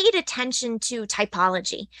paid attention to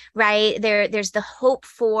typology, right? There's the hope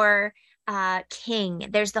for king,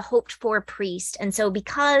 there's the hoped for priest. And so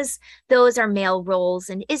because those are male roles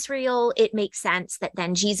in Israel, it makes sense that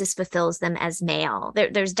then Jesus fulfills them as male.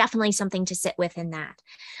 There's definitely something to sit with in that.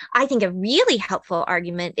 I think a really helpful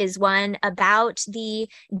argument is one about the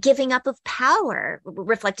giving up of power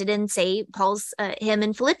reflected in, say, Paul's hymn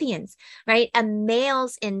in Philippians, right?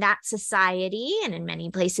 Males in that society, and in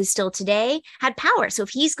many places still today, had power. So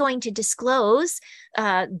if he's going to disclose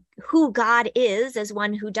who God is as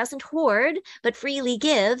one who doesn't hoard but freely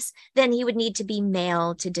gives, then he would need to be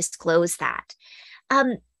male to disclose that.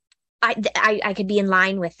 I could be in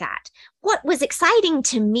line with that. What was exciting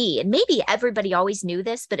to me, and maybe everybody always knew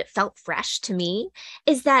this, but it felt fresh to me,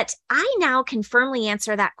 is that I now can firmly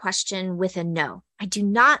answer that question with a no. I do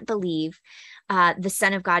not believe the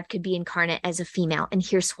Son of God could be incarnate as a female, and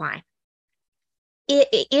here's why.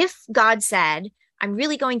 If God said, I'm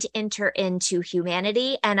really going to enter into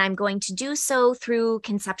humanity, and I'm going to do so through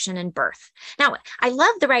conception and birth. Now, I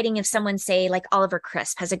love the writing of someone, say, like Oliver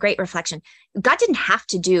Crisp has a great reflection. God didn't have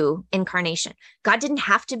to do incarnation. God didn't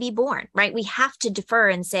have to be born, right? We have to defer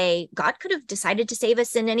and say, God could have decided to save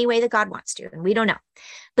us in any way that God wants to, and we don't know.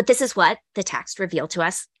 But this is what the text revealed to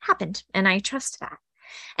us happened, and I trust that.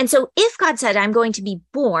 And so if God said, I'm going to be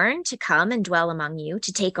born to come and dwell among you,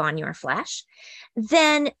 to take on your flesh,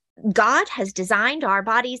 then God has designed our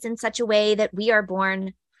bodies in such a way that we are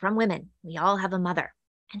born from women. We all have a mother.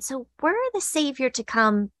 And so were the Savior to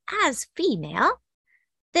come as female,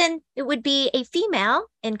 then it would be a female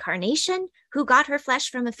incarnation who got her flesh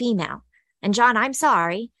from a female. And John, I'm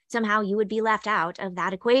sorry, somehow you would be left out of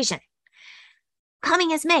that equation.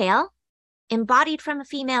 Coming as male, embodied from a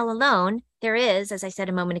female alone, there is, as I said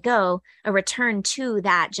a moment ago, a return to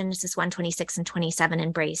that Genesis 1:26 and 27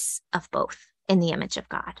 embrace of both in the image of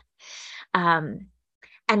God.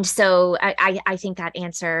 And so I think that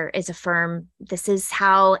answer is a firm, this is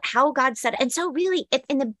how God said it. And so really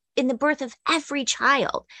in the birth of every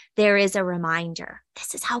child, there is a reminder.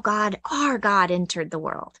 This is how our God entered the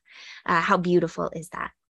world. How beautiful is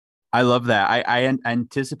that? I love that. I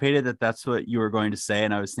anticipated that that's what you were going to say.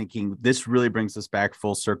 And I was thinking, this really brings us back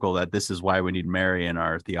full circle, that this is why we need Mary in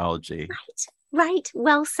our theology. Right.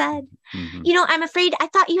 Well said. Mm-hmm. I'm afraid I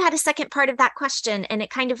thought you had a second part of that question, and it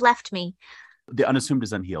kind of left me. The unassumed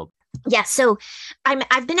is unhealed. Yes. So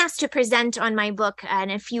I've been asked to present on my book in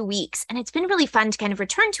a few weeks, and it's been really fun to kind of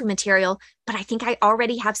return to material, but I think I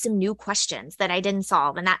already have some new questions that I didn't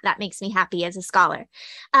solve, and that makes me happy as a scholar.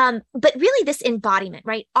 But really this embodiment,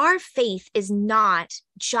 right? Our faith is not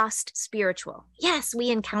just spiritual. Yes, we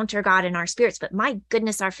encounter God in our spirits, but my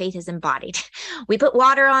goodness, our faith is embodied. We put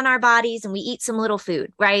water on our bodies and we eat some little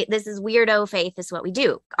food, right? This is weirdo faith, is what we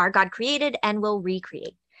do. Our God created and will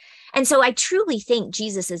recreate. And so I truly think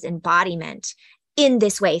Jesus's embodiment in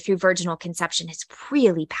this way through virginal conception is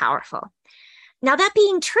really powerful. Now, that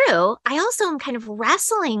being true, I also am kind of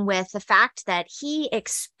wrestling with the fact that he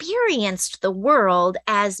experienced the world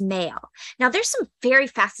as male. Now, there's some very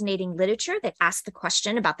fascinating literature that asks the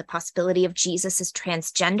question about the possibility of Jesus as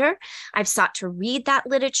transgender. I've sought to read that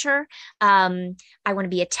literature. I want to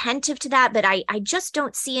be attentive to that, but I just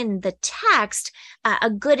don't see in the text a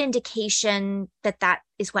good indication that that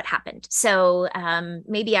is what happened. So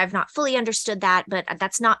maybe I've not fully understood that, but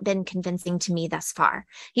that's not been convincing to me thus far.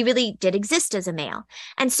 He really did exist as a male.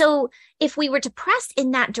 And so if we were to press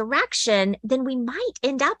in that direction, then we might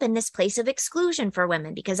end up in this place of exclusion for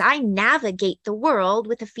women, because I navigate the world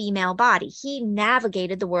with a female body. He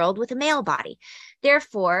navigated the world with a male body.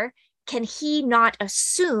 Therefore, can he not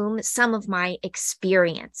assume some of my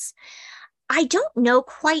experience? I don't know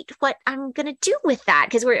quite what I'm going to do with that,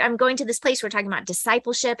 because I'm going to this place, we're talking about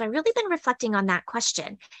discipleship. I've really been reflecting on that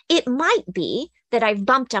question. It might be that I've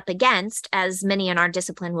bumped up against, as many in our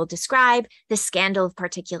discipline will describe, the scandal of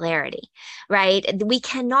particularity, right? We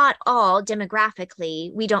cannot all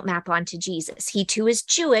demographically, we don't map onto Jesus. He too is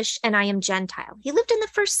Jewish and I am Gentile. He lived in the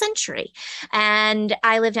 1st century and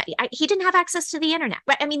he didn't have access to the internet,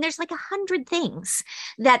 right? I mean, there's like 100 things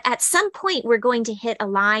that at some point we're going to hit a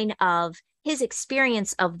line of his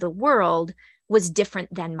experience of the world was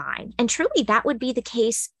different than mine. And truly, that would be the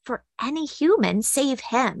case for any human, save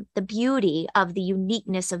him, the beauty of the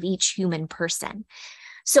uniqueness of each human person.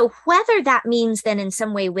 So whether that means then in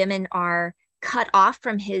some way women are cut off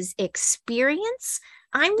from his experience,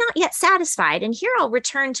 I'm not yet satisfied. And here I'll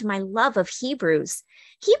return to my love of Hebrews.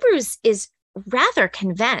 Hebrews is rather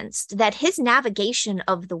convinced that his navigation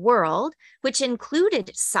of the world, which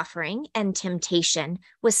included suffering and temptation,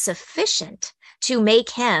 was sufficient to make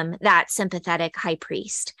him that sympathetic high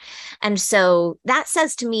priest. And so that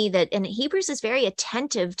says to me that, and Hebrews is very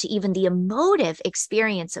attentive to even the emotive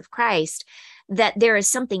experience of Christ, that there is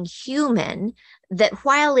something human that,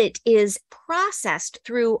 while it is processed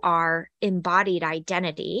through our embodied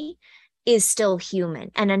identity, is still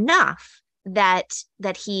human and enough that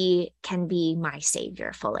he can be my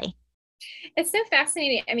savior fully. It's so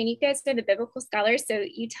fascinating. I mean, you guys are the biblical scholars, so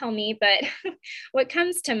you tell me, but what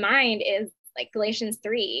comes to mind is like Galatians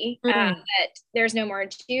 3, that there's no more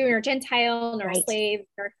Jew nor Gentile, nor slave,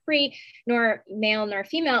 nor free, nor male, nor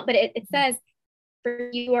female, but it says, for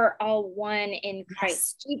you are all one in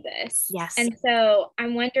Christ Jesus. Yes. And so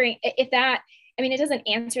I'm wondering if that, I mean, it doesn't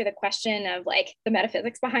answer the question of like the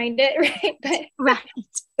metaphysics behind it, right?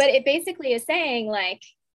 But it basically is saying like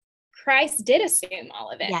Christ did assume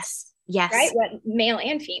all of it. Yes. Right? What male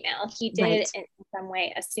and female, he did in some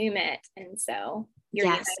way assume it. And so you're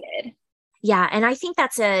united. Yeah. And I think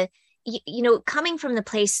that's coming from the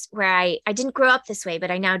place where I didn't grow up this way, but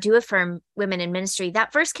I now do affirm women in ministry,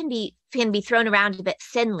 that verse can be thrown around a bit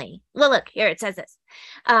thinly. Well, look, here it says this.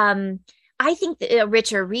 I think a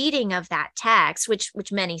richer reading of that text, which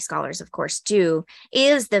many scholars, of course, do,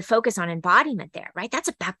 is the focus on embodiment there, right? That's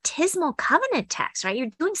a baptismal covenant text, right? You're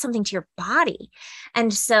doing something to your body.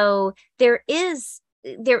 And so there is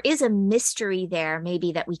a mystery there,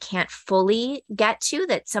 maybe, that we can't fully get to,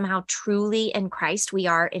 that somehow truly in Christ we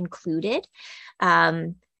are included.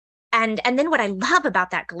 And then what I love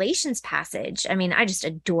about that Galatians passage, I mean, I just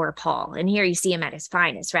adore Paul. And here you see him at his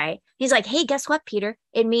finest, right? He's like, hey, guess what, Peter?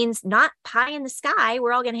 It means not pie in the sky.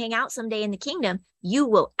 We're all going to hang out someday in the kingdom. You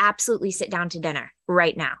will absolutely sit down to dinner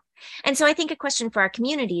right now. And so I think a question for our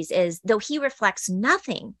communities is, though he reflects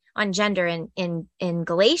nothing on gender in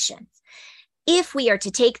Galatians, if we are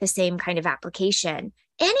to take the same kind of application,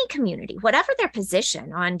 any community, whatever their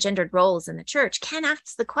position on gendered roles in the church, can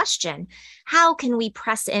ask the question, how can we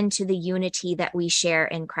press into the unity that we share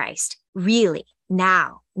in Christ? Really,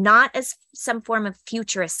 now, not as some form of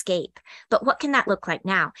future escape, but what can that look like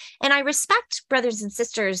now? And I respect brothers and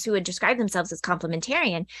sisters who would describe themselves as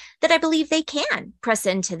complementarian, that I believe they can press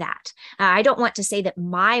into that. I don't want to say that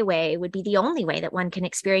my way would be the only way that one can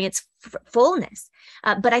experience fullness,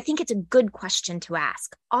 but I think it's a good question to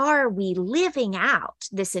ask. Are we living out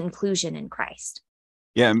this inclusion in Christ?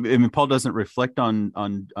 Yeah, I mean, Paul doesn't reflect on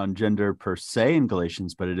gender per se in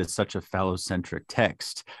Galatians, but it is such a phallocentric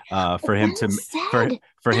text for him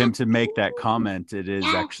to make that comment. It is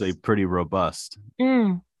actually pretty robust.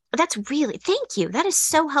 That's really, thank you. That is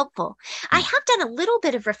so helpful. I have done a little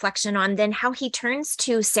bit of reflection on then how he turns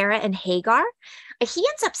to Sarah and Hagar. He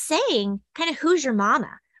ends up saying, kind of, who's your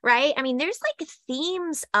mama, right? I mean, there's like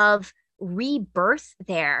themes of rebirth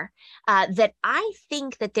there that I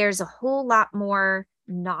think that there's a whole lot more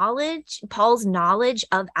Paul's knowledge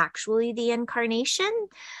of actually the incarnation.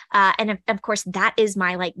 And of course, that is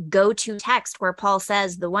my like go-to text where Paul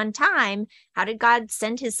says the one time, how did God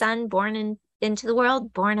send his son born in into the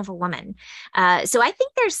world born of a woman. So I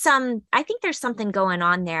think there's something going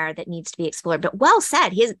on there that needs to be explored. But well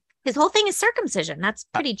said. His whole thing is circumcision. That's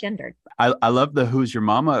pretty gendered. I love the "who's your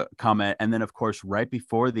mama" comment. And then, of course, right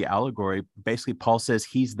before the allegory, basically Paul says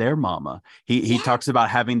he's their mama. He talks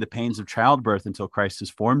about having the pains of childbirth until Christ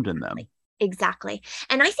is formed in them. Exactly.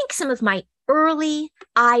 And I think some of my early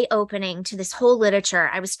eye-opening to this whole literature,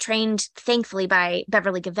 I was trained, thankfully, by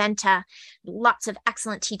Beverly Gaventa, lots of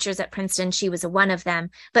excellent teachers at Princeton. She was one of them.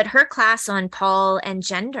 But her class on Paul and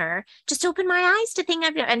gender just opened my eyes to things.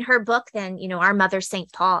 And her book then, Our Mother,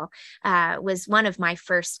 St. Paul, was one of my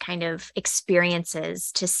first kind of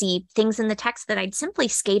experiences to see things in the text that I'd simply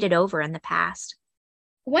skated over in the past.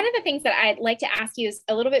 One of the things that I'd like to ask you is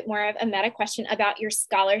a little bit more of a meta question about your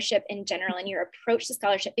scholarship in general and your approach to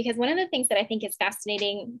scholarship, because one of the things that I think is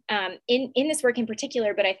fascinating in this work in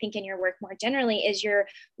particular, but I think in your work more generally, is your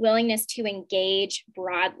willingness to engage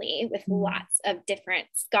broadly with lots of different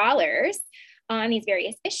scholars on these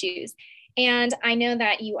various issues. And I know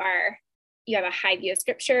that you have a high view of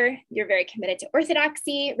scripture, you're very committed to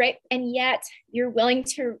orthodoxy, right? And yet you're willing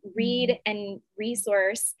to read and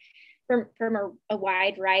resource from a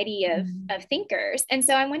wide variety of thinkers. And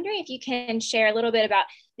so I'm wondering if you can share a little bit about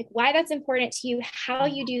why that's important to you, how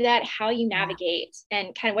you do that, how you navigate,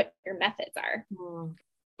 and kind of what your methods are.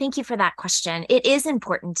 Thank you for that question. It is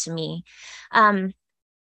important to me. I'm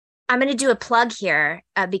going to do a plug here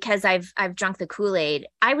because I've drunk the Kool-Aid.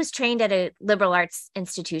 I was trained at a liberal arts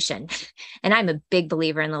institution, and I'm a big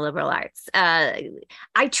believer in the liberal arts.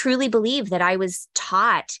 I truly believe that I was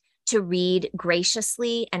taught to read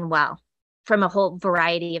graciously and well from a whole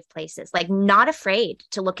variety of places, like not afraid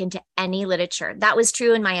to look into any literature. That was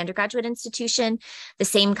true in my undergraduate institution. The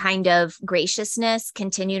same kind of graciousness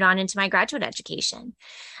continued on into my graduate education.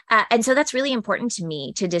 And so that's really important to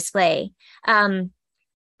me to display. Being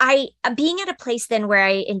at a place then where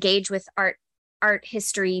I engage with art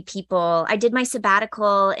history people. I did my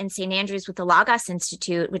sabbatical in St. Andrews with the Logos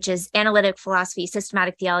Institute, which is analytic philosophy,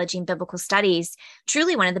 systematic theology, and biblical studies.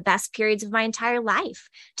 Truly one of the best periods of my entire life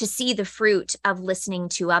to see the fruit of listening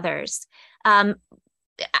to others. I'm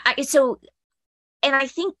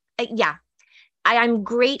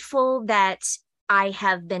grateful that I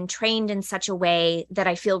have been trained in such a way that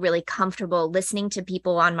I feel really comfortable listening to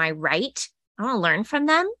people on my right. I want to learn from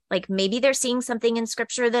them. Like maybe they're seeing something in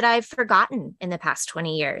scripture that I've forgotten in the past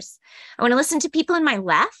 20 years. I want to listen to people in my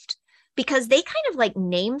left because they kind of like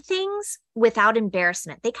name things without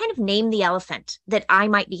embarrassment. They kind of name the elephant that I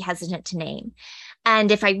might be hesitant to name.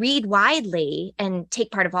 And if I read widely and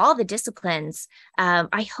take part of all the disciplines,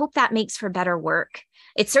 I hope that makes for better work.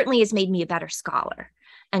 It certainly has made me a better scholar.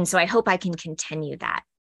 And so I hope I can continue that.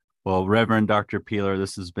 Well, Reverend Dr. Peeler,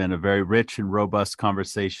 this has been a very rich and robust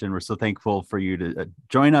conversation. We're so thankful for you to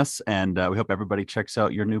join us, and we hope everybody checks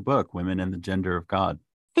out your new book, Women and the Gender of God.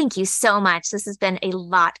 Thank you so much. This has been a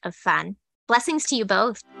lot of fun. Blessings to you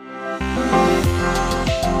both.